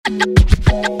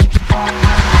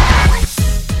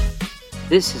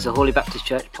This is a Holy Baptist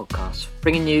Church podcast,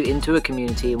 bringing you into a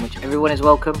community in which everyone is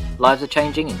welcome, lives are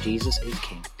changing, and Jesus is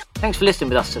King. Thanks for listening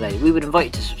with us today. We would invite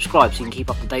you to subscribe so you can keep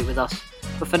up to date with us.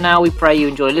 But for now, we pray you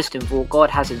enjoy listening for what God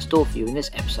has in store for you in this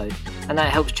episode, and that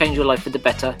it helps change your life for the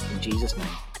better in Jesus' name.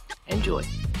 Enjoy.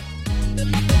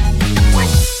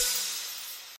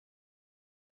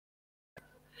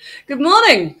 Good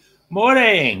morning.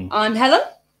 Morning. I'm Helen.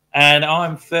 And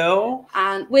I'm Phil.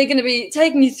 And we're going to be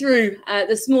taking you through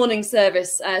this morning's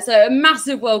service. So a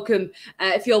massive welcome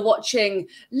if you're watching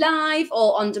live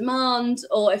or on demand,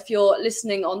 or if you're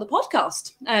listening on the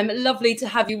podcast. Lovely to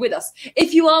have you with us.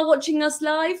 If you are watching us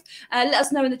live, let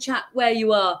us know in the chat where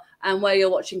you are and where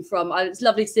you're watching from. It's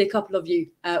lovely to see a couple of you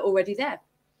already there.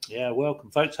 Yeah,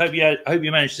 welcome, folks. Hope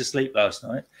you managed to sleep last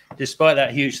night, despite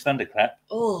that huge thunderclap.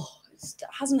 Oh, it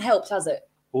hasn't helped, has it?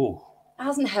 Oh.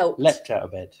 Hasn't helped. Leapt out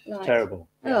of bed. Right. Terrible.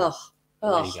 Yeah.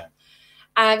 There you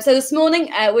go. So this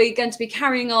morning, we're going to be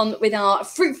carrying on with our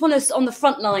Fruitfulness on the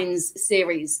Frontlines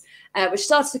series, which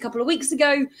started a couple of weeks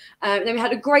ago. Then we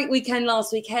had a great weekend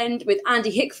last weekend with Andy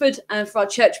Hickford for our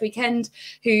church weekend,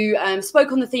 who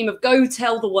spoke on the theme of Go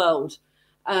Tell the World,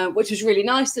 which was really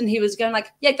nice. And he was going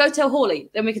like, yeah, go tell Hawley,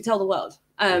 then we can tell the world.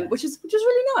 Which is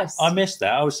really nice. I missed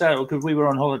that. I was sad because we were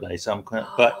on holiday,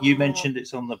 but you mentioned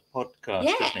it's on the podcast,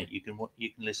 isn't it? You can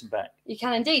listen back. You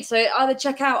can indeed. So either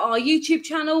check out our YouTube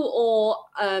channel or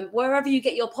wherever you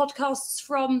get your podcasts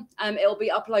from. It'll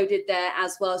be uploaded there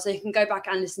as well, so you can go back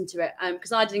and listen to it.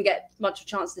 Because I didn't get much of a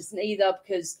chance to listen either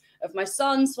because of my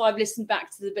son, so I've listened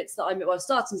back to the bits that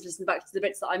starting to listen back to the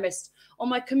bits that I missed on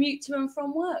my commute to and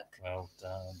from work. Well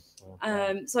done.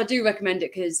 So I do recommend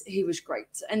it because he was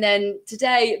great. And then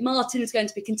today, Martin is going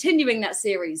to be continuing that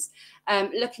series,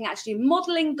 looking actually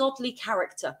modelling godly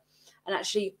character and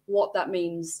actually what that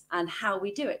means and how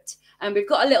we do it. And we've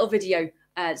got a little video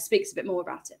that speaks a bit more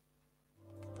about it.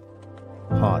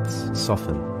 Hearts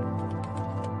soften,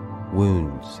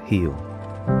 wounds heal,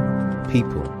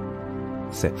 people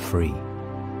set free.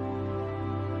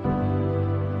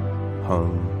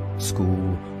 Home,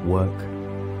 school, work,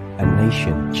 a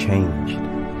nation changed,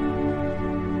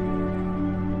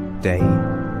 day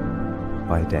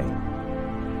by day.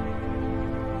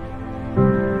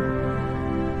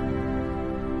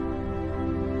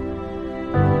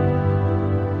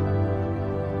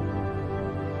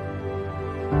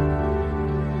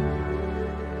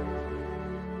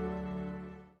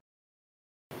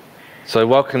 So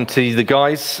welcome to the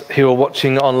guys who are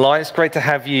watching online. It's great to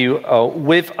have you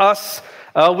with us.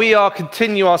 We are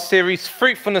continuing our series,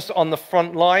 Fruitfulness on the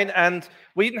Front Line, and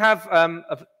we didn't have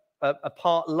a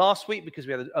part last week because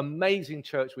we had an amazing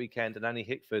church weekend, and Annie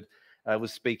Hickford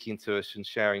was speaking to us and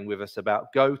sharing with us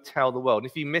about Go Tell the World. And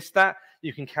if you missed that,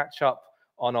 you can catch up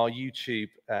on our YouTube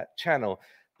channel.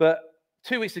 But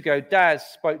 2 weeks ago, Dad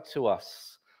spoke to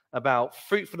us about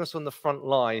fruitfulness on the front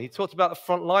line. He talked about the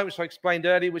front line, which I explained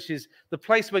earlier, which is the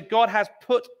place where God has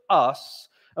put us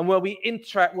and where we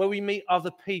interact, where we meet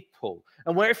other people.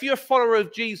 And where if you're a follower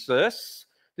of Jesus,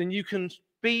 then you can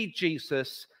be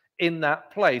Jesus in that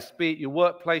place, be it your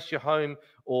workplace, your home,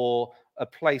 or a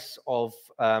place of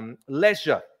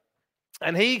leisure.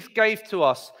 And he gave to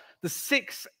us the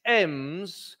 6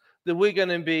 M's that we're going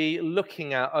to be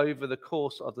looking at over the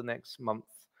course of the next month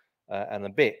and a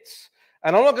bit.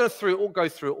 And I'm not going to go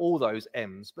through all those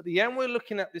M's, but the M we're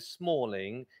looking at this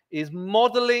morning is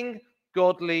modeling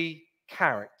godly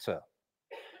character.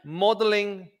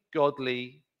 Modeling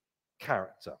godly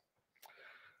character.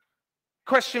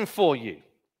 Question for you.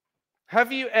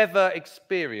 Have you ever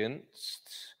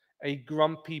experienced a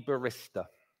grumpy barista?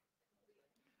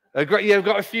 You've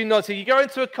got a few nods here. You go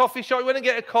into a coffee shop, you want to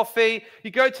get a coffee,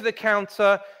 you go to the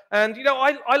counter, and,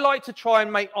 I like to try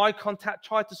and make eye contact,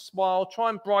 try to smile, try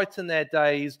and brighten their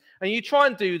days. And you try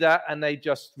and do that, and they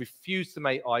just refuse to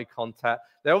make eye contact.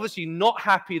 They're obviously not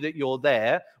happy that you're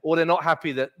there, or they're not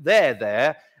happy that they're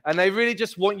there, and they really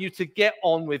just want you to get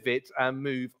on with it and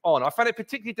move on. I found it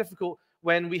particularly difficult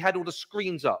when we had all the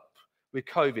screens up with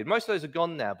COVID. Most of those are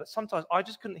gone now, but sometimes I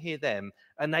just couldn't hear them,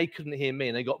 and they couldn't hear me,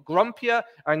 and they got grumpier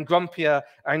and grumpier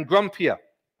and grumpier.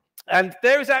 And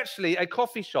there is actually a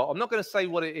coffee shop. I'm not going to say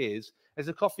what it is. There's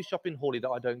a coffee shop in Hawley that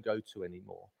I don't go to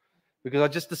anymore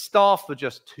because the staff are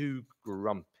just too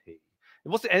grumpy.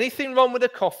 There wasn't anything wrong with the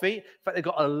coffee. In fact, they've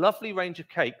got a lovely range of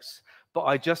cakes, but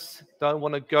I just don't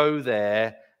want to go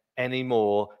there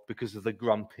anymore because of the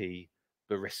grumpy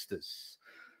baristas.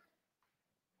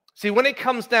 See, when it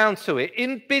comes down to it,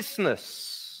 in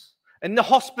business, in the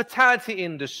hospitality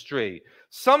industry,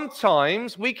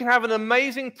 sometimes we can have an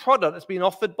amazing product that's been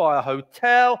offered by a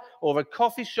hotel or a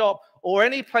coffee shop or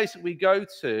any place that we go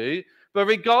to, but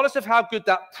regardless of how good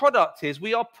that product is,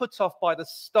 we are put off by the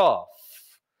staff.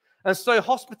 And so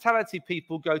hospitality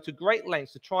people go to great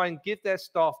lengths to try and give their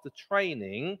staff the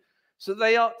training so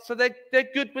they're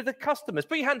good with the customers.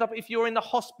 Put your hand up if you're in the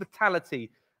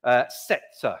hospitality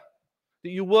sector, that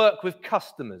you work with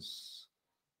customers.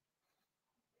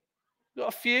 Got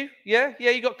a few? Yeah,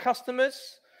 you got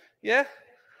customers? Yeah?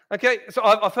 Okay, so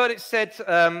I've heard it said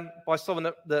by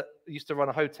someone that used to run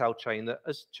a hotel chain that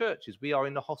as churches, we are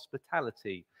in the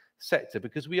hospitality sector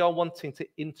because we are wanting to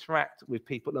interact with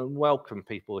people and welcome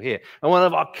people here. And one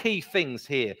of our key things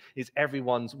here is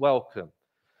everyone's welcome.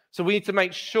 So we need to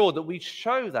make sure that we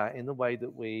show that in the way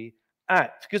that we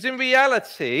act. Because in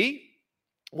reality,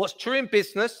 what's true in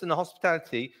business and the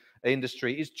hospitality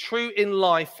industry is true in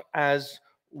life as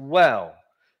well.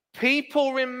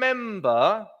 People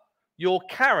remember your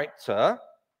character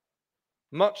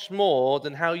much more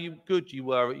than how good you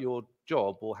were at your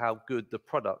job or how good the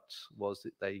product was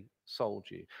that they sold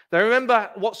you. They remember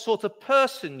what sort of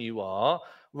person you are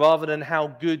rather than how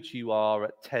good you are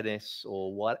at tennis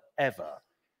or whatever.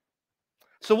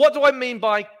 So what do I mean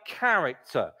by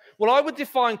character? Well, I would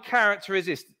define character as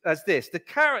this.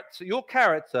 Your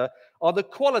character are the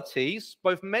qualities,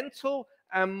 both mental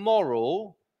and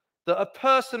moral, that a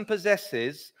person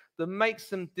possesses that makes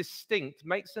them distinct,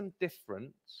 makes them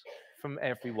different from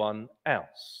everyone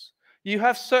else. You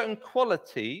have certain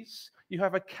qualities, you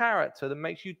have a character that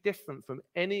makes you different from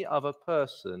any other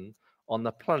person on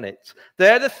the planet.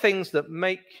 They're the things that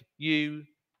make you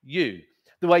you.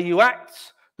 The way you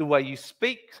act, the way you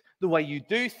speak, the way you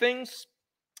do things,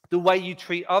 the way you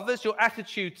treat others, your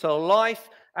attitude to life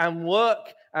and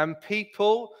work and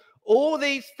people. All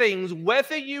these things,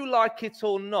 whether you like it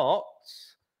or not,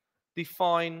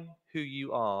 define who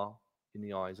you are in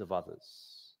the eyes of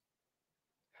others.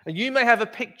 And you may have a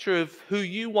picture of who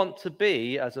you want to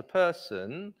be as a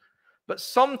person, but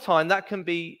sometimes that can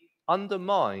be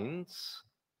undermined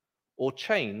or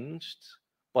changed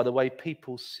by the way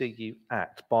people see you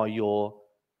act, by your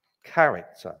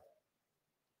character.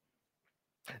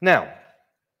 Now,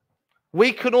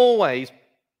 we can always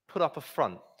put up a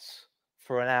front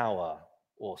for an hour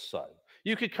or so.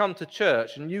 You could come to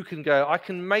church and you can go, I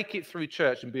can make it through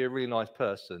church and be a really nice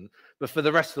person, but for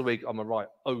the rest of the week, I'm a right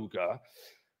ogre.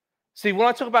 See, when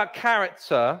I talk about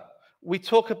character, we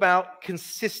talk about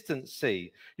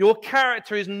consistency. Your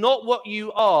character is not what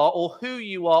you are or who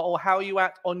you are or how you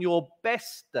act on your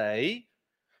best day.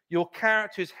 Your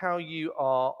character is how you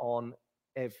are on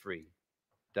every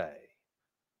day.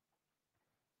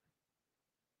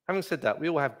 Having said that, we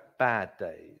all have bad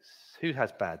days. Who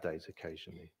has bad days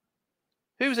occasionally?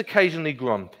 Who's occasionally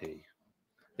grumpy?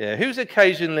 Yeah, who's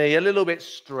occasionally a little bit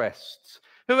stressed?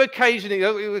 Who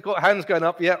occasionally, we've got hands going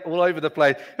up, yeah, all over the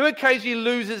place. Who occasionally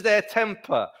loses their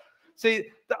temper? See,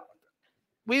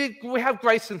 we have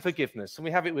grace and forgiveness, and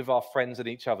we have it with our friends and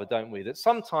each other, don't we? That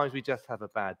sometimes we just have a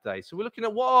bad day. So we're looking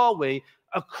at what are we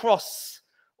across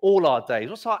all our days?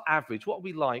 What's our average? What are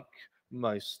we like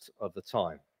most of the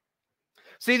time?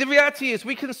 See, the reality is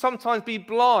we can sometimes be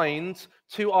blind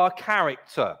to our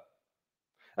character.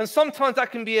 And sometimes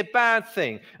that can be a bad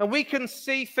thing. And we can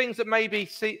see things that maybe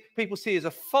people see as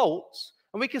a fault,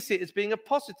 and we can see it as being a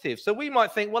positive. So we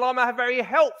might think, well, I'm a very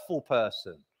helpful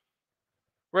person,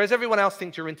 whereas everyone else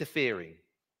thinks you're interfering.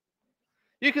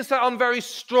 You can say, I'm very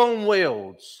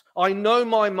strong-willed. I know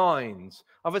my mind.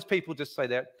 Others people just say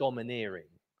they're domineering.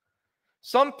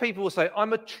 Some people will say,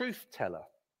 I'm a truth teller.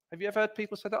 Have you ever heard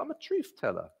people say that? I'm a truth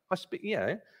teller. I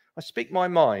speak my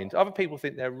mind. Other people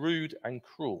think they're rude and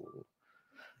cruel.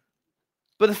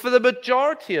 But for the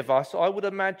majority of us, I would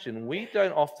imagine we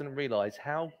don't often realize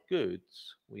how good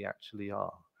we actually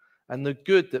are and the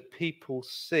good that people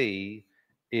see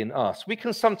in us. We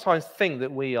can sometimes think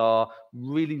that we are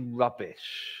really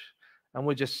rubbish and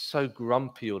we're just so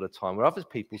grumpy all the time, where other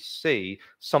people see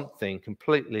something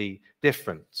completely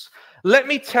different. Let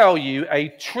me tell you a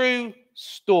true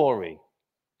story.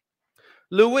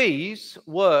 Louise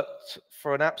worked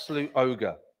for an absolute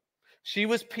ogre. She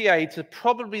was PA to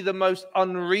probably the most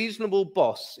unreasonable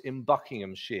boss in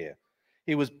Buckinghamshire.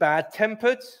 He was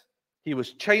bad-tempered, he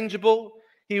was changeable,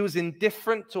 he was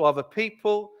indifferent to other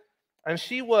people, and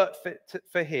she worked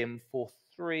for him for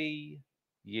 3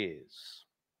 years.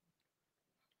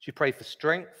 She prayed for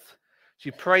strength,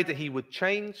 she prayed that he would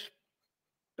change,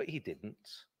 but he didn't.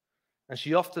 And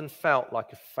she often felt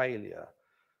like a failure.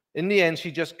 In the end,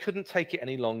 she just couldn't take it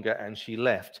any longer, and she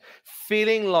left,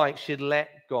 feeling like she'd let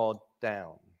God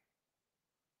down.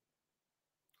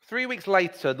 3 weeks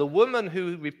later, the woman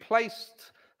who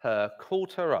replaced her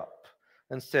called her up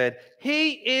and said,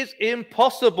 "He is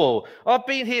impossible. I've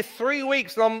been here 3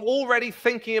 weeks and I'm already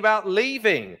thinking about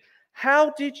leaving. How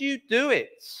did you do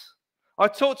it?" I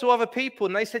talked to other people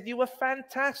and they said, "You were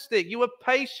fantastic. You were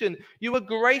patient. You were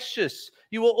gracious.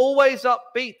 You were always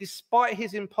upbeat despite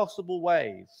his impossible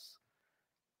ways."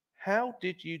 How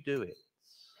did you do it?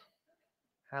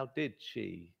 How did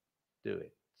she do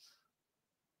it?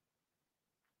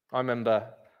 I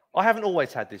remember I haven't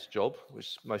always had this job,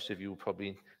 which most of you will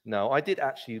probably know. I did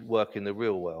actually work in the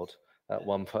real world at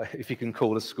one point, if you can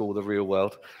call a school the real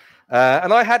world.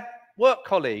 And I had work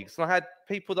colleagues, and I had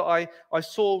people that I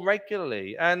saw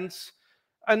regularly. And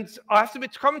I have to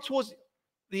admit, coming towards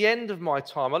the end of my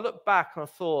time, I look back and I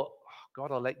thought, oh,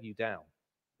 God, I let you down.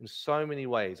 In so many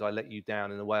ways, I let you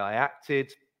down in the way I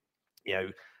acted,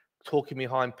 talking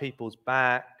behind people's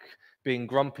back, being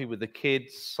grumpy with the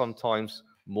kids, sometimes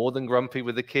more than grumpy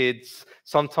with the kids,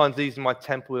 sometimes losing my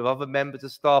temper with other members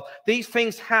of staff. These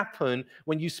things happen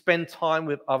when you spend time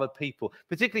with other people,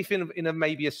 particularly if you're in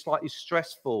maybe a slightly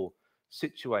stressful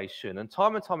situation. And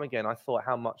time again, I thought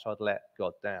how much I'd let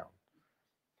God down.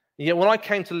 And yet when I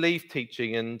came to leave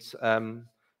teaching, and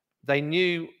they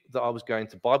knew that I was going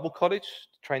to Bible college,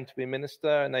 trained to be a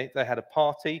minister, and they had a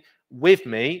party with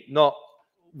me, not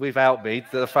without me,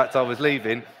 the fact I was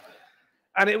leaving.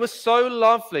 And it was so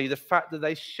lovely, the fact that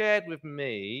they shared with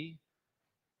me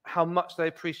how much they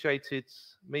appreciated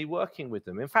me working with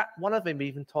them. In fact, one of them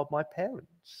even told my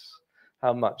parents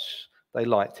how much they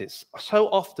liked it. So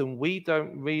often we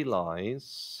don't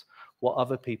realize what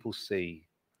other people see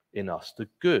in us, the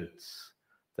goods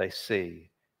they see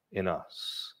in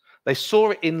us. They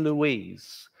saw it in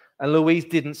Louise, and Louise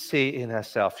didn't see it in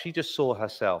herself. She just saw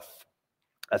herself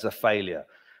as a failure.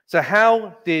 So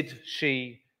how did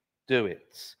she do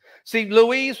it? See,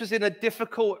 Louise was in a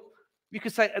difficult, you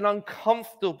could say an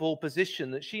uncomfortable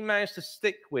position that she managed to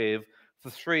stick with for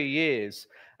 3 years.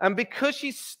 And because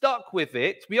she stuck with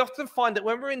it, we often find that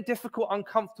when we're in difficult,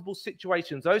 uncomfortable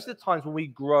situations, those are the times when we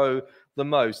grow the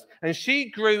most. And she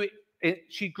grew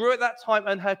at that time,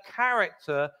 and her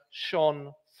character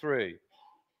shone through.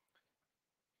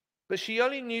 But she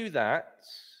only knew that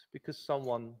because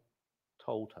someone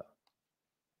told her.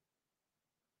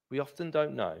 We often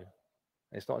don't know.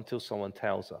 It's not until someone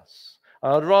tells us.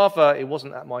 I'd rather it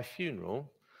wasn't at my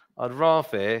funeral. I'd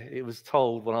rather it was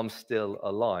told when I'm still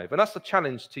alive. And that's a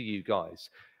challenge to you guys.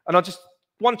 And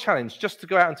one challenge just to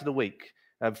go out into the week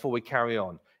before we carry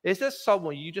on. Is there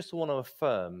someone you just want to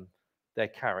affirm their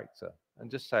character and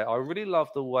just say, I really love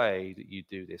the way that you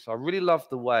do this. I really love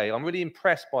the way. I'm really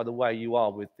impressed by the way you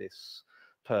are with this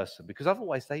person, because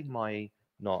otherwise they might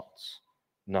not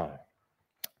know.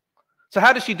 So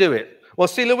how does she do it? Well,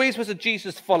 see, Louise was a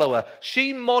Jesus follower.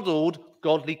 She modeled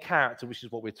godly character, which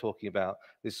is what we're talking about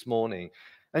this morning.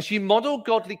 And she modeled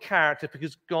godly character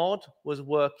because God was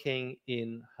working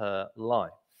in her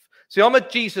life. See, I'm a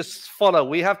Jesus follower.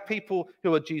 We have people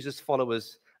who are Jesus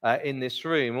followers in this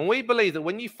room. And we believe that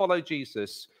when you follow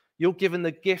Jesus, you're given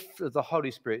the gift of the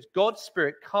Holy Spirit. God's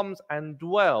Spirit comes and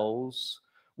dwells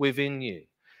within you.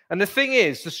 And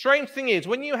the strange thing is,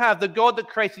 when you have the God that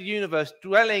created the universe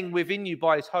dwelling within you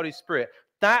by his Holy Spirit,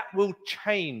 that will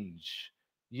change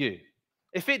you.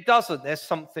 If it doesn't, there's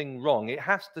something wrong. It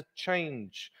has to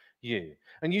change you.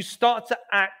 And you start to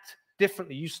act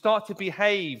differently. You start to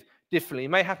behave differently.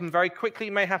 It may happen very quickly.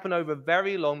 It may happen over a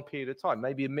very long period of time,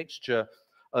 maybe a mixture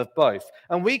of both.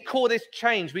 And we call this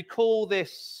change, we call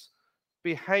this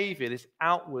behavior, this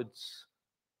outwards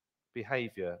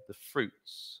behavior, the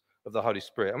fruits of the Holy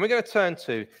Spirit. And we're going to turn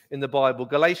to, in the Bible,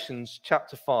 Galatians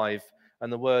chapter 5,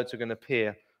 and the words are going to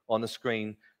appear on the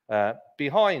screen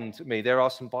behind me. There are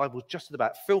some Bibles just at the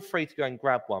back. Feel free to go and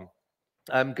grab one.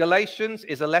 Galatians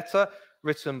is a letter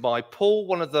written by Paul,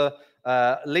 one of the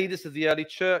leaders of the early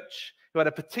church, who had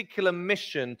a particular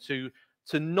mission to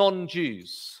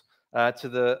non-Jews, to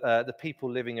the people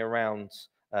living around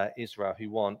Israel who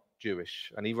weren't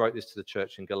Jewish. And he wrote this to the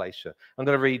church in Galatia. I'm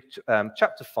going to read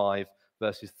chapter 5,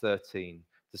 verses 13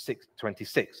 to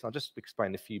 26. I'll just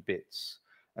explain a few bits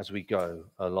as we go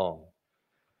along.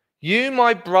 You,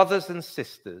 my brothers and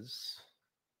sisters,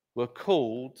 were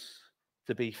called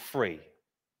to be free.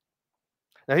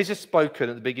 Now, he's just spoken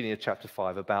at the beginning of chapter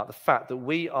 5 about the fact that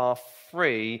we are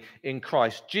free in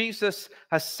Christ. Jesus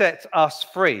has set us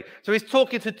free. So he's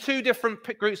talking to two different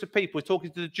groups of people. He's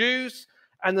talking to the Jews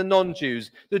and the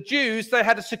non-Jews. The Jews, they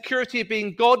had a security of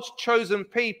being God's chosen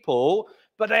people,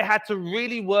 but they had to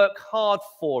really work hard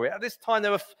for it. At this time,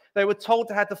 they were told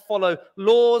they had to follow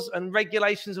laws and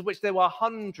regulations, of which there were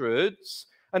hundreds.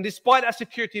 And despite that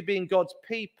security of being God's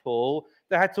people,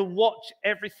 they had to watch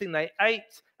everything they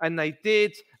ate and they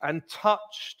did and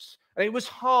touched And it was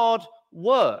hard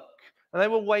work. And they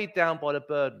were weighed down by the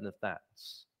burden of that.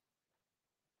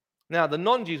 Now, the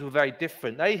non-Jews were very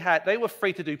different. They were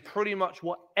free to do pretty much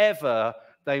whatever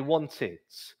they wanted.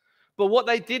 But what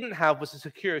they didn't have was the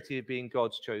security of being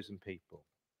God's chosen people.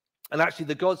 And actually,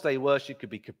 the gods they worshipped could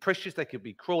be capricious, they could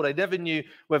be cruel. They never knew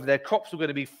whether their crops were going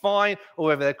to be fine or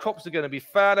whether their crops were going to be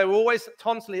fair. They were always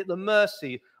constantly at the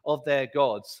mercy of their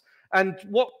gods. And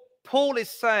what Paul is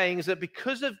saying is that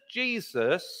because of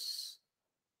Jesus,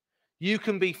 you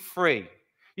can be free.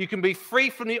 You can be free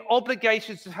from the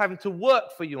obligations of having to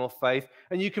work for your faith,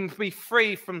 and you can be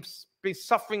free from being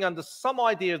suffering under some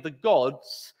idea of the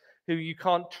gods who you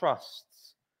can't trust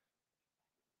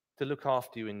to look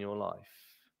after you in your life.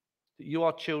 That you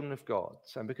are children of God,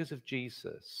 and because of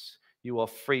Jesus, you are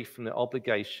free from the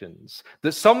obligations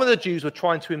that some of the Jews were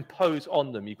trying to impose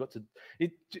on them.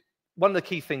 One of the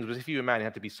key things was if you were a man, you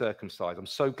had to be circumcised. I'm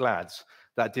so glad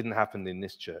that didn't happen in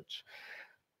this church.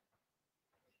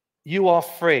 You are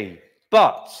free,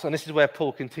 but, and this is where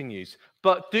Paul continues,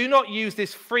 but do not use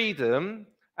this freedom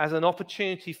as an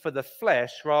opportunity for the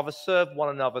flesh, rather serve one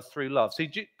another through love.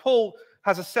 See, Paul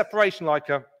has a separation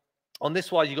on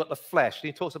this one, you've got the flesh, and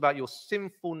he talks about your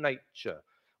sinful nature,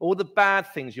 all the bad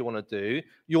things you want to do,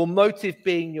 your motive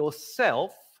being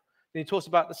yourself. Then he talks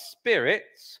about the spirit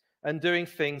and doing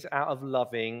things out of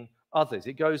loving others.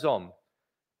 It goes on.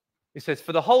 It says,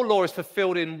 for the whole law is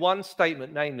fulfilled in one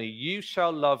statement, namely, you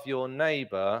shall love your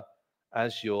neighbor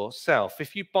as yourself.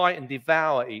 If you bite and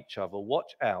devour each other,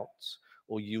 watch out,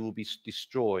 or you will be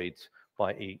destroyed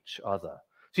by each other.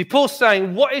 See, Paul's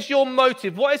saying, what is your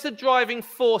motive? What is the driving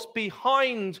force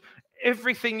behind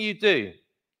everything you do?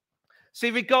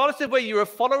 See, regardless of whether you're a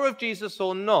follower of Jesus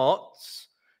or not,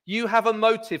 you have a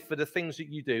motive for the things that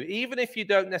you do, even if you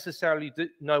don't necessarily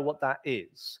know what that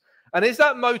is. And is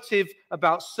that motive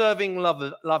about serving,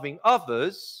 loving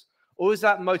others, or is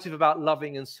that motive about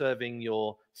loving and serving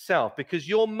yourself? Because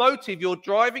your motive, your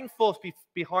driving force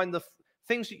behind the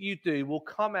things that you do will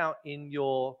come out in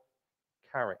your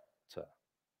character.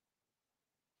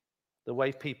 The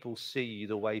way people see you,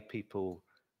 the way people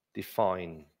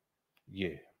define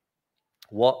you.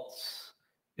 What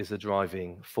is the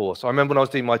driving force? I remember when I was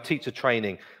doing my teacher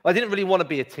training, I didn't really want to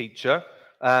be a teacher.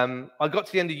 I got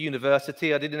to the end of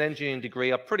university. I did an engineering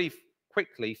degree. I pretty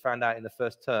quickly found out in the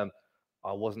first term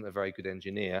I wasn't a very good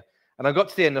engineer. And I got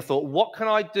to the end and I thought, what can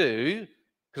I do?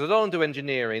 Because I don't want to do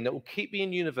engineering that will keep me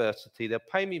in university. They'll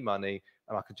pay me money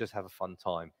and I could just have a fun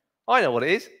time. I know what it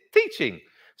is, teaching.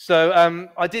 So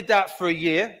I did that for a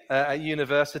year at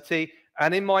university.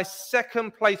 And in my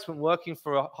second placement working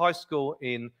for a high school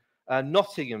in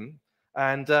Nottingham,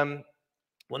 and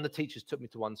one of the teachers took me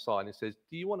to one side and says,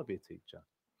 do you want to be a teacher?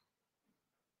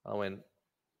 I went,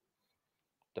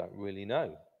 don't really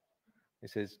know. He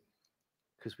says,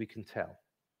 because we can tell.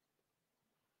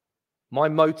 My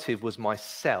motive was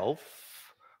myself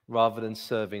rather than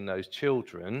serving those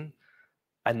children,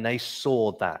 and they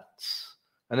saw that.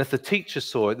 And if the teacher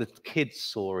saw it, the kids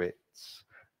saw it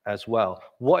as well.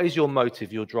 What is your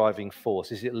motive, your driving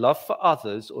force? Is it love for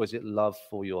others or is it love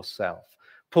for yourself?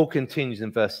 Paul continues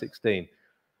in verse 16.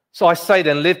 So I say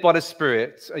then, live by the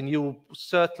Spirit, and you will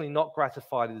certainly not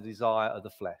gratify the desire of the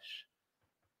flesh.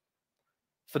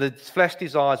 For the flesh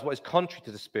desires what is contrary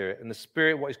to the Spirit, and the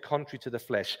Spirit what is contrary to the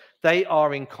flesh. They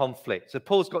are in conflict. So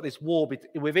Paul's got this war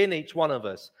within each one of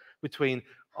us between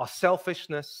our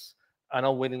selfishness and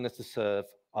our willingness to serve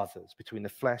others, between the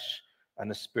flesh and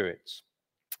the Spirit.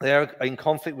 They are in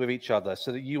conflict with each other,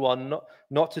 so that you are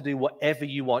not to do whatever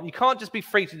you want. You can't just be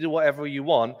free to do whatever you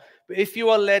want, but if you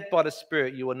are led by the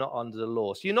Spirit, you are not under the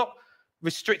law. So you're not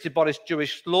restricted by this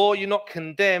Jewish law. You're not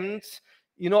condemned.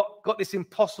 You're not got this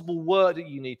impossible work that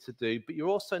you need to do, but you're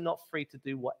also not free to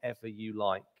do whatever you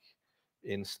like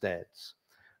instead.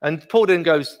 And Paul then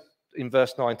goes in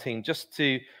verse 19 just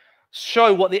to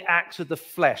show what the acts of the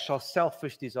flesh, our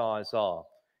selfish desires are.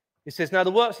 He says, now the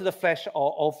works of the flesh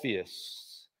are obvious.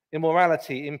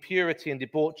 Immorality, impurity and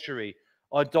debauchery,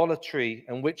 idolatry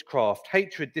and witchcraft,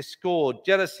 hatred, discord,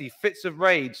 jealousy, fits of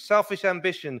rage, selfish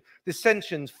ambition,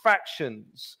 dissensions,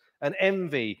 factions, and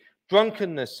envy,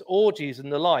 drunkenness, orgies, and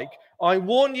the like. I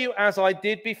warn you, as I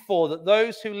did before, that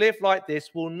those who live like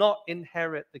this will not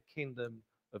inherit the kingdom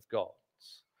of God.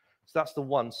 So that's the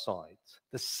one side,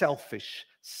 the selfish,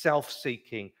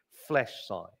 self-seeking flesh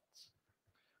side.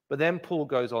 But then Paul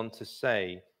goes on to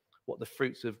say what the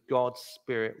fruits of God's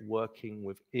Spirit working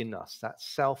within us, that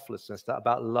selflessness, that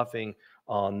about loving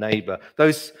our neighbor.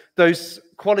 Those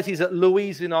qualities that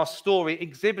Louise in our story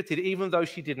exhibited, even though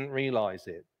she didn't realize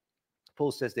it.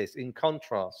 Paul says this, in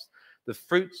contrast, the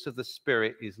fruits of the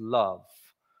Spirit is love,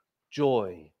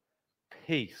 joy,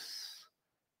 peace,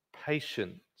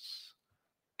 patience,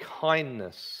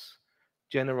 kindness,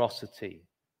 generosity,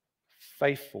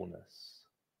 faithfulness,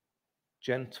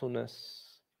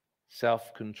 gentleness,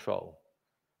 self-control.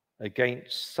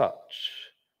 Against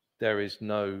such there is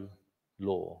no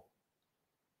law.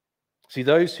 See,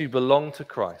 those who belong to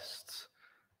Christ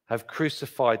have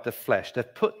crucified the flesh.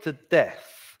 They've put to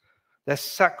death, they've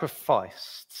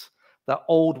sacrificed that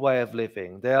old way of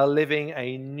living. They are living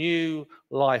a new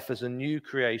life as a new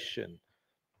creation.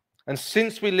 And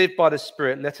since we live by the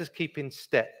Spirit, let us keep in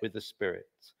step with the Spirit.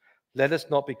 Let us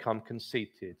not become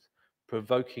conceited,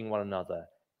 provoking one another,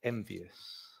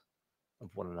 envious of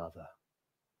one another.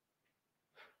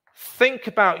 Think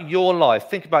about your life.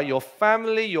 Think about your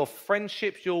family, your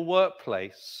friendships, your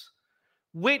workplace.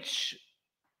 Which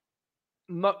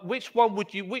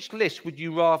list would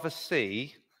you rather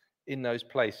see in those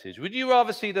places? Would you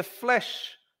rather see the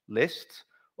flesh list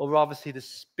or rather see the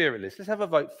spirit list? Let's have a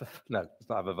vote for... No, let's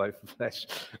not have a vote for flesh.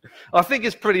 I think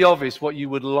it's pretty obvious what you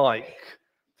would like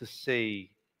to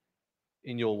see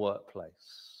in your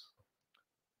workplace.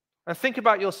 And think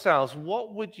about yourselves.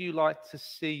 What would you like to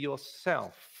see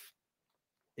yourself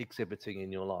exhibiting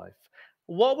in your life?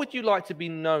 What would you like to be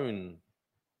known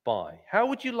by? How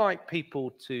would you like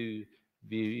people to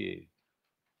view you?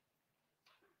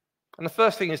 And the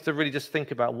first thing is to really just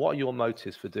think about, what are your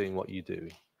motives for doing what you do?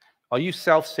 Are you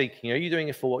self-seeking? Are you doing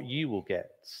it for what you will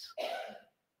get?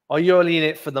 Are you only in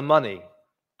it for the money?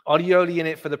 Are you only in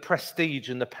it for the prestige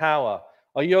and the power?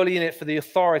 Are you only in it for the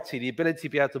authority, the ability to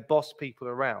be able to boss people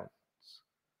around?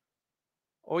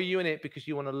 Or are you in it because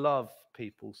you want to love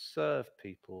people, serve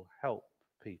people, help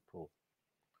people?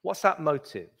 What's that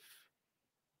motive?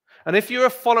 And if you're a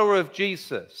follower of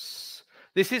Jesus,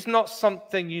 this is not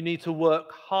something you need to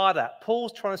work hard at.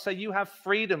 Paul's trying to say you have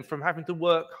freedom from having to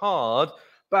work hard,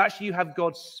 but actually you have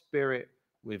God's Spirit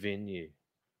within you.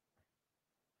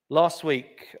 Last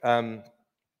week,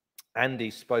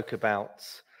 Andy spoke about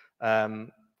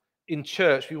in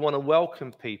church, we want to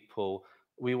welcome people.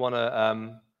 We want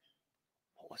to,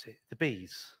 what was it? The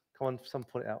bees. Come on, someone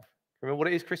put it out. Remember what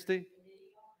it is, Christy?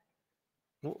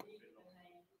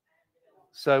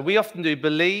 So we often do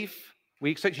believe. We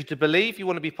expect you to believe you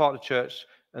want to be part of the church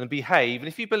and behave. And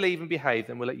if you believe and behave,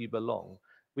 then we'll let you belong.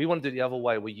 We want to do it the other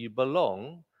way, where you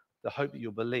belong, the hope that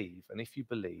you'll believe. And if you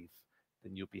believe,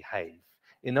 then you'll behave.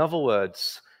 In other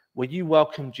words, when you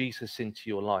welcome Jesus into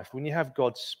your life, when you have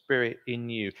God's Spirit in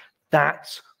you,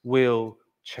 that will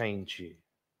change you.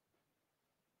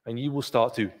 And you will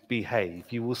start to behave.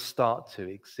 You will start to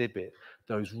exhibit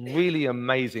those really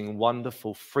amazing,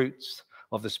 wonderful fruits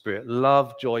of the Spirit: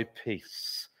 love, joy,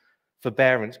 peace,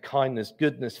 forbearance, kindness,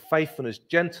 goodness, faithfulness,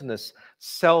 gentleness,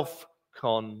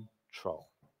 self-control.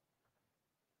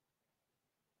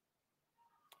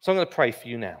 So I'm going to pray for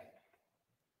you now.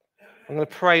 I'm going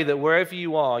to pray that wherever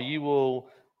you are, you will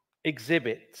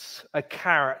exhibit a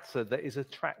character that is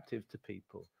attractive to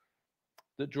people,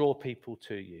 that draw people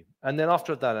to you. And then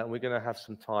after that, we're going to have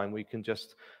some time. We can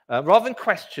just, rather than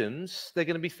questions, they're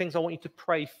going to be things I want you to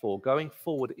pray for going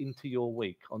forward into your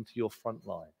week, onto your front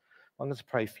line. I'm going to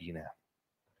pray for you now.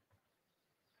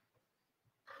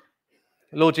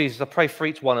 Lord Jesus, I pray for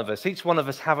each one of us. Each one of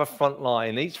us have a front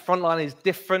line. Each front line is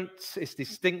different. It's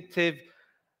distinctive.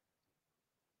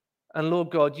 And Lord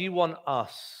God, you want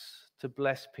us to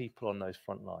bless people on those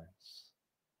front lines.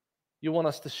 You want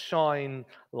us to shine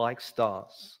like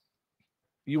stars.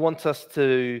 You want us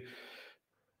to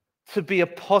be a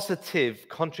positive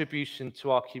contribution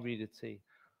to our community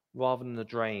rather than a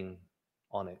drain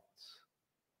on it.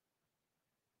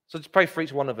 So just pray for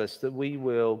each one of us that we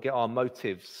will get our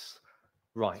motives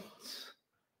right.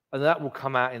 And that will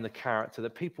come out in the character,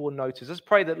 that people will notice. Let's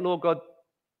pray that Lord God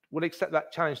will accept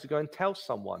that challenge to go and tell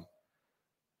someone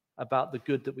about the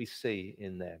good that we see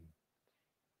in them.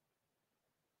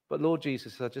 But Lord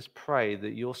Jesus, I just pray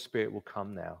that your Spirit will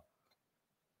come now.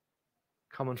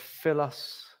 Come and fill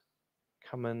us.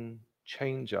 Come and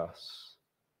change us.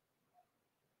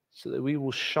 So that we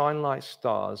will shine like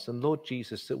stars. And Lord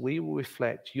Jesus, that we will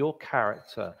reflect your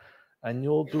character and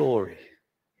your glory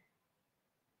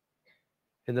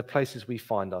in the places we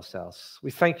find ourselves.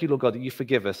 We thank you, Lord God, that you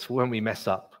forgive us when we mess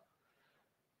up.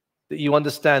 That you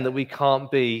understand that we can't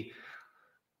be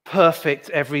perfect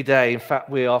every day. In fact,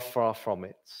 we are far from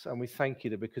it. And we thank you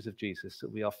that because of Jesus,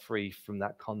 that we are free from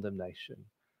that condemnation.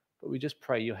 But we just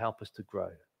pray you help us to grow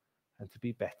and to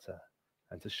be better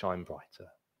and to shine brighter.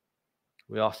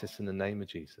 We ask this in the name of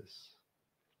Jesus.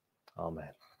 Amen.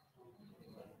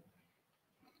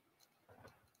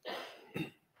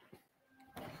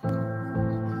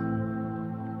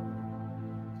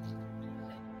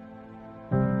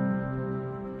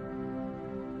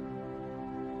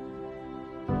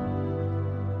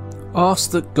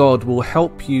 Ask that God will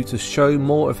help you to show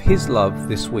more of His love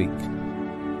this week.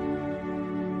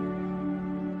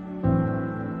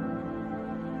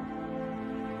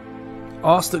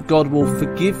 Ask that God will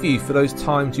forgive you for those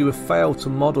times you have failed to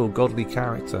model godly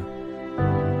character.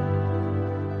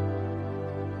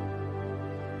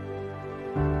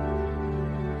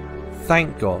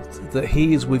 Thank God that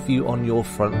He is with you on your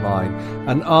front line,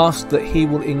 and ask that He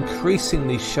will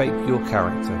increasingly shape your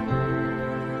character.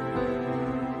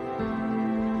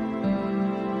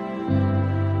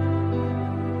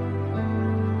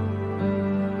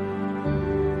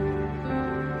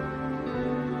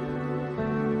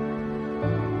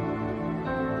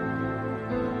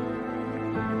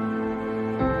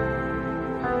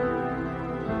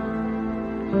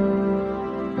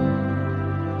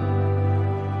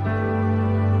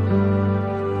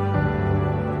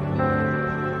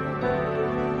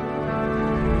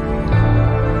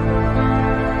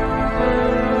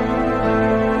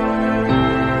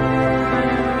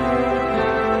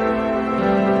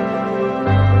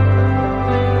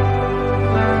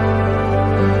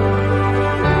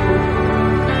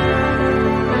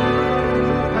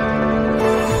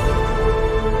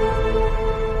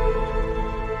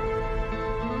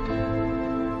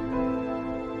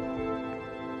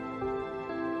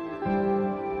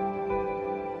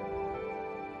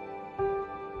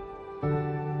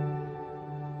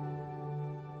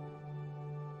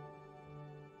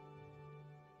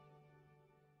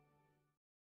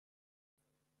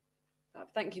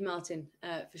 Thank you, Martin,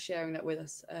 for sharing that with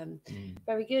us.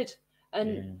 Very good.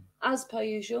 And as per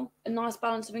usual, a nice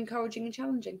balance of encouraging and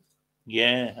challenging.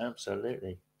 Yeah,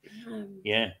 absolutely.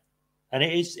 Yeah. And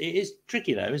it is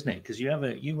tricky though, isn't it? Because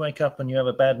you wake up and you have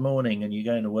a bad morning and you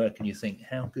go into work and you think,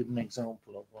 how good an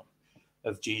example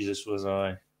of Jesus was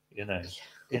I, in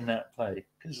that place.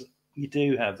 Because you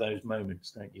do have those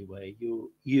moments, don't you, where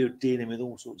you're dealing with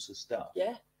all sorts of stuff.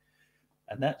 Yeah.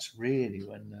 And that's really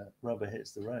when the rubber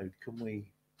hits the road. Can we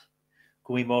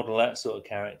model that sort of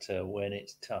character when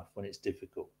it's tough, when it's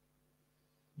difficult?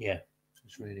 Yeah,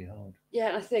 it's really hard. Yeah,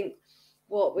 and I think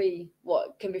what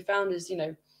can be found is,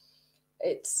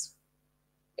 it's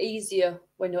easier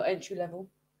when you're entry level,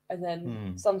 and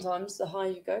then sometimes the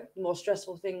higher you go, the more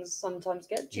stressful things sometimes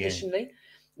get traditionally,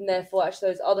 and therefore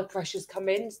actually those other pressures come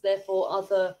in. So therefore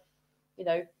other,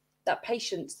 that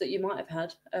patience that you might have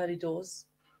had early doors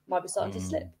might be starting to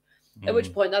slip. At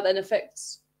which point that then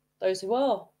affects those who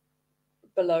are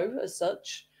below as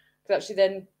such. Because actually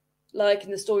then, like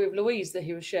in the story of Louise that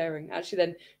he was sharing, actually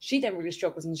then she then really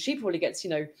struggles and she probably gets,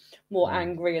 more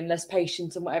angry and less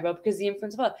patient and whatever because of the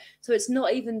influence of her. So it's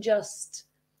not even just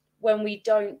when we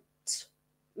don't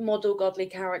model godly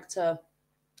character,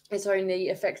 it's only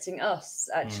affecting us.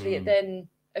 Actually, it then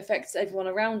affects everyone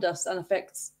around us and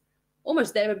affects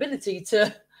almost their ability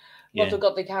to model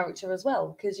godly character as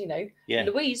well. Because,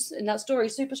 Louise in that story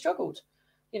super struggled.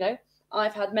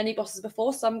 I've had many bosses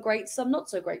before, some great, some not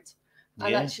so great.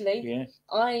 And actually,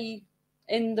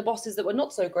 in the bosses that were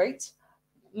not so great,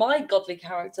 my godly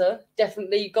character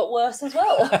definitely got worse as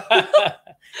well.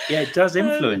 Yeah, it does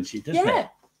influence you, doesn't it?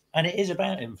 And it is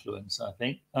about influence, I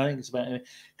think. I think it's about,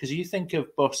 because you think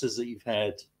of bosses that you've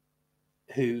had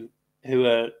who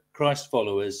are Christ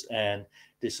followers and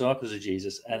disciples of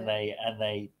Jesus, and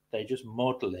they just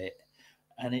model it.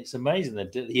 And it's amazing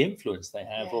the influence they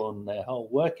have on their whole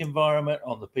work environment,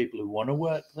 on the people who want to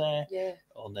work there,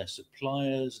 on their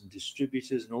suppliers and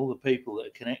distributors and all the people that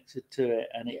are connected to it.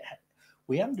 And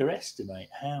we underestimate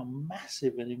how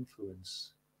massive an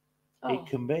influence it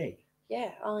can be.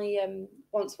 Yeah, I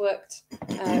once worked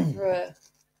for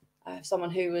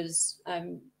someone who was,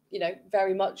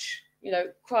 very much,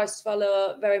 Christ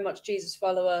follower, very much Jesus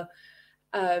follower,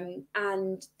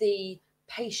 and the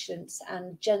patience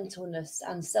and gentleness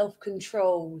and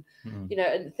self-control,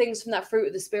 and things from that fruit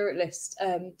of the spirit list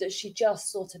that she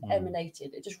just sort of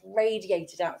emanated. It just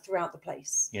radiated out throughout the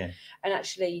place. Yeah, and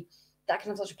actually that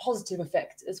can have such a positive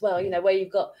effect as well. Where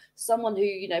you've got someone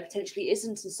who potentially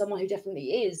isn't and someone who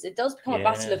definitely is. It does become a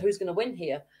battle of who's going to win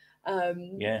here.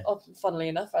 Often, funnily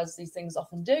enough, as these things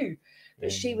often do.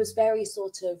 But she was very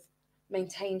sort of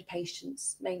maintained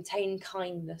patience, maintained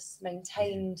kindness,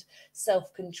 maintained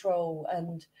self-control,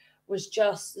 and was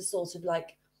just the sort of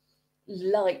like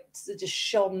light that just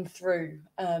shone through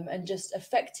and just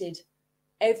affected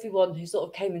everyone who sort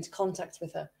of came into contact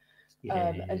with her.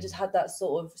 And just had that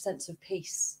sort of sense of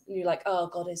peace. And you're like, oh,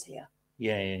 God is here.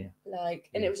 And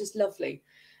it was just lovely.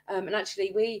 And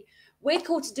actually, we're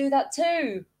called to do that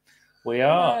too. We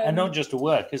are, and not just at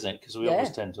work, isn't it? Because we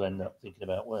always tend to end up thinking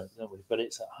about work, don't we? But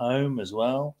it's at home as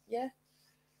well. Yeah.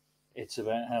 It's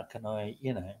about how can I,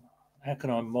 How can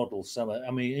I model some?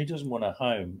 I mean, who doesn't want a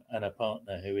home and a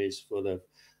partner who is full of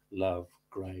love,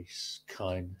 grace,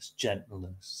 kindness,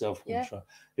 gentleness, self-control?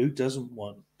 Who doesn't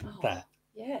want that?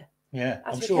 Yeah. Yeah, I have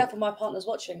I'm to be sure. careful my partner's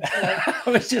watching. You know. I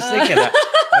was just thinking that.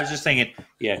 I was just thinking,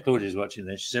 yeah, Claudia's watching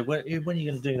this. She said, when are you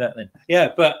going to do that then?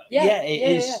 Yeah, but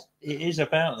it is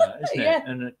about that, isn't it?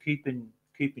 And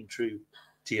keeping true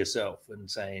to yourself and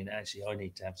saying, actually, I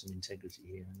need to have some integrity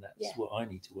here, and that's what I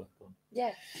need to work on.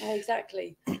 Yeah,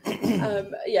 exactly.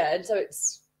 And so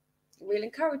it's real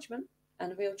encouragement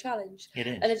and a real challenge. It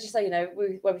is. And as you say, you know,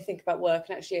 when we think about work,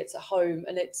 and actually it's at home,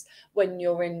 and it's when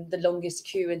you're in the longest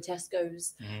queue in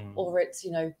Tesco's, or it's, you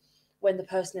know, when the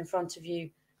person in front of you,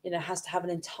 you know, has to have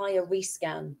an entire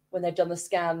rescan when they've done the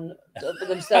scan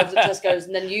themselves at Tesco's,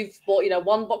 and then you've bought, you know,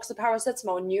 one box of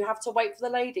paracetamol, and you have to wait for the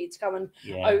lady to come and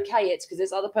okay it because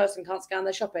this other person can't scan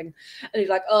their shopping, and you're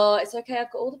like, oh, it's okay,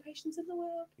 I've got all the patience in the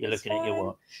world. You're looking at your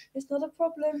watch. It's not a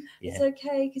problem. Yeah. It's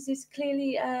okay because it's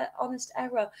clearly honest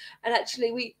error. And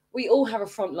actually, we all have a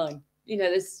front line. You know,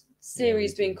 this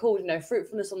series being called, you know,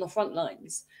 fruitfulness on the front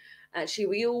lines. Actually,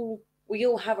 we all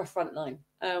have a front line.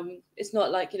 It's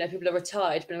not like, you know, people are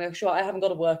retired, but I'm like, sure, I haven't got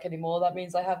to work anymore. That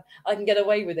means I can get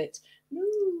away with it.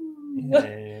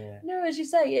 No, no, as you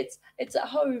say, it's at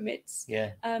home. It's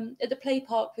at the play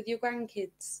park with your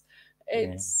grandkids.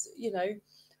 It's you know,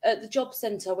 at the job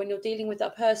centre when you're dealing with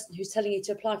that person who's telling you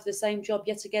to apply for the same job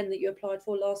yet again that you applied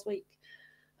for last week.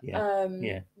 You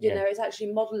know, it's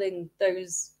actually modelling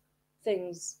those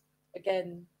things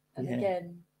again and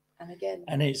again. And again.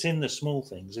 And it's in the small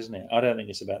things, isn't it? I don't think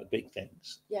it's about the big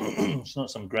things. Yeah. It's not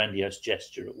some grandiose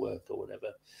gesture at work or whatever,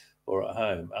 or at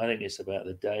home. I think it's about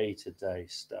the day-to-day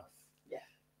stuff. Yeah.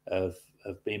 Of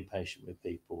being patient with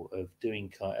people, of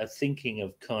doing thinking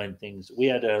of kind things. We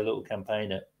had a little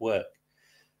campaign at work,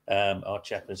 our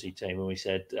chaplaincy team, when we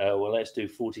said, well, let's do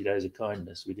 40 days of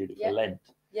kindness. We did it for Lent.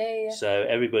 Yeah. So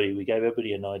we gave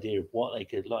everybody an idea of what they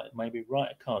could, like, maybe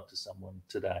write a card to someone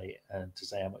today and to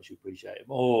say how much you appreciate them,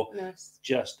 or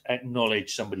just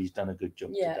acknowledge somebody's done a good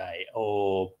job today,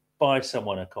 or buy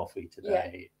someone a coffee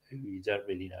today who you don't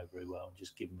really know very well and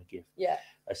just give them a gift.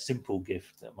 A simple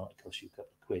gift that might cost you a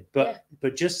couple of quid, but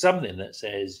just something that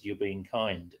says you're being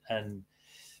kind, and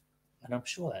I'm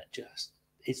sure that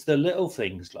it's the little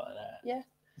things like that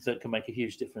that can make a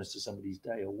huge difference to somebody's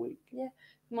day or week. Yeah.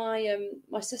 My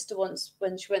sister once,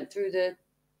 when she went through the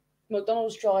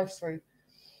McDonald's drive-through,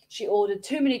 she ordered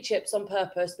too many chips on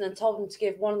purpose and then told them to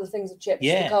give one of the things of chips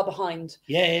to the car behind.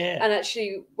 And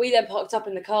actually, we then parked up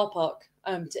in the car park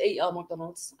to eat our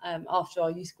McDonald's after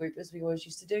our youth group, as we always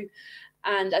used to do.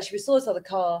 And actually, we saw this other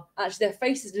car. Actually, their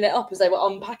faces lit up as they were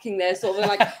unpacking their sort of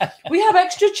like, we have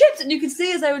extra chips, and you could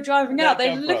see as they were driving out,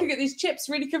 they were looking at these chips,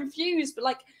 really confused, but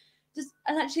like,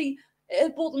 and actually.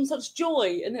 It brought them such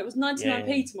joy, and it was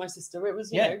 99p to my sister. It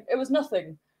was, you know, it was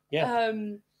nothing.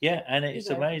 And it's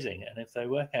amazing. And if they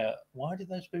work out, why did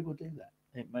those people do that?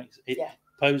 It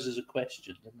poses a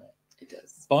question, doesn't it? It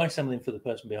does. Buy something for the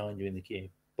person behind you in the queue.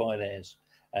 Buy theirs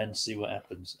and see what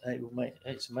happens.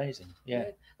 It's amazing.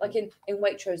 Yeah. Like in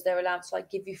Waitrose, they're allowed to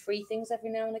like give you free things every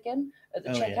now and again at the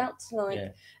checkouts.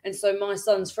 And so my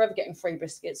son's forever getting free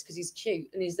biscuits because he's cute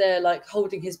and he's there like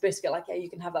holding his biscuit like, yeah, you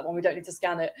can have that one. We don't need to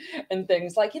scan it and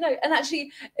things like, you know, and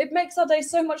actually it makes our day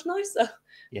so much nicer.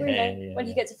 When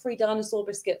he gets a free dinosaur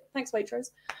biscuit. Thanks,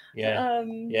 Waitrose. You know.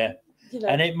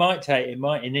 And it might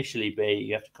initially be,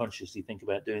 you have to consciously think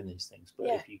about doing these things, but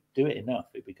if you do it enough,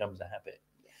 it becomes a habit.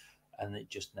 And it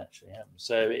just naturally happens.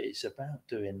 So it's about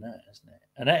doing that, isn't it?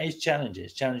 And that is challenging.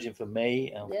 It's challenging for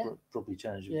me and probably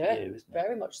challenging for you, isn't it?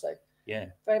 Very much so.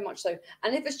 Yeah. Very much so.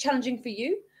 And if it's challenging for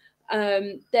you,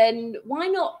 then why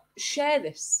not share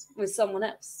this with someone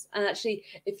else? And actually,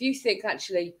 if you think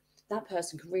actually that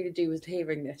person could really do with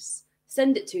hearing this,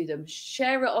 send it to them.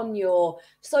 Share it on your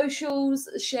socials.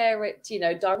 Share it, you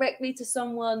know, directly to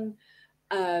someone.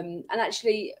 And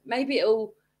actually, maybe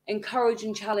it'll encourage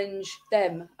and challenge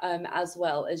them as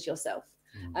well as yourself.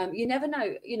 You never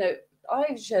know. You know,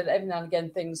 I share every now and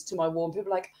again things to my wall, and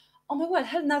people are like, oh my word,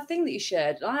 Helen, that thing that you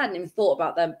shared, I hadn't even thought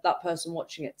about that person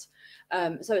watching it.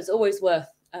 So it's always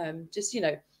worth just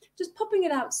popping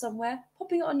it out somewhere,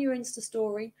 popping it on your Insta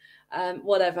story,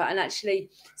 whatever, and actually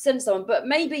send someone. But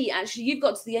maybe actually you've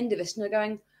got to the end of this and you're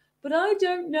going, but I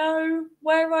don't know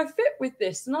where I fit with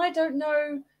this, and I don't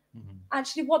know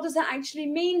actually what does that actually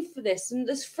mean for this, and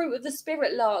this fruit of the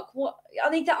spirit, Lark, what I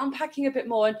need that unpacking a bit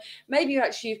more. And maybe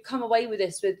you've come away with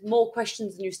this with more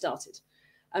questions than you started,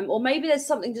 or maybe there's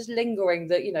something just lingering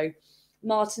that, you know,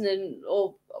 Martin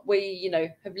or we, you know,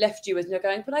 have left you with, and you're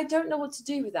going, but I don't know what to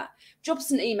do with that. Drop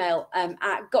us an email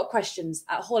at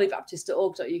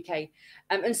gotquestions@hawleybaptist.org.uk,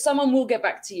 and someone will get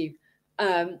back to you.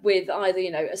 with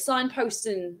either, a signpost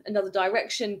in another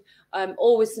direction,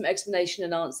 or with some explanation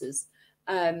and answers.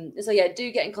 So yeah,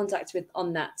 do get in contact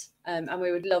on that, and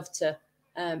we would love to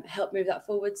help move that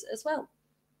forwards as well.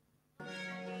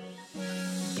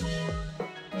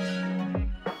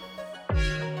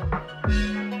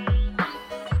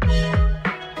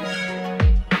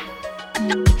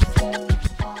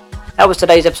 That was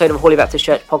today's episode of Hawley Baptist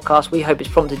Church podcast. We hope it's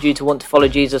prompted you to want to follow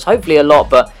Jesus, hopefully a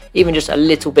lot, but even just a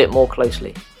little bit more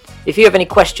closely. If you have any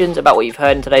questions about what you've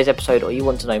heard in today's episode, or you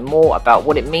want to know more about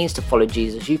what it means to follow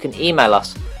Jesus, you can email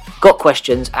us,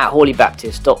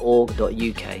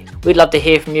 gotquestions@hawleybaptist.org.uk. We'd love to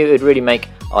hear from you. It would really make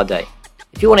our day.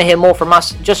 If you want to hear more from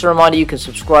us, just a reminder, you can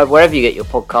subscribe wherever you get your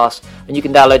podcasts, and you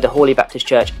can download the Hawley Baptist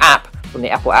Church app from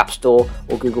the Apple App Store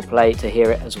or Google Play to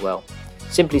hear it as well.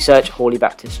 Simply search Hawley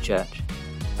Baptist Church.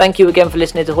 Thank you again for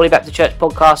listening to Hawley Baptist Church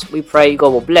podcast. We pray God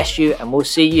will bless you, and we'll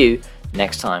see you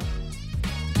next time.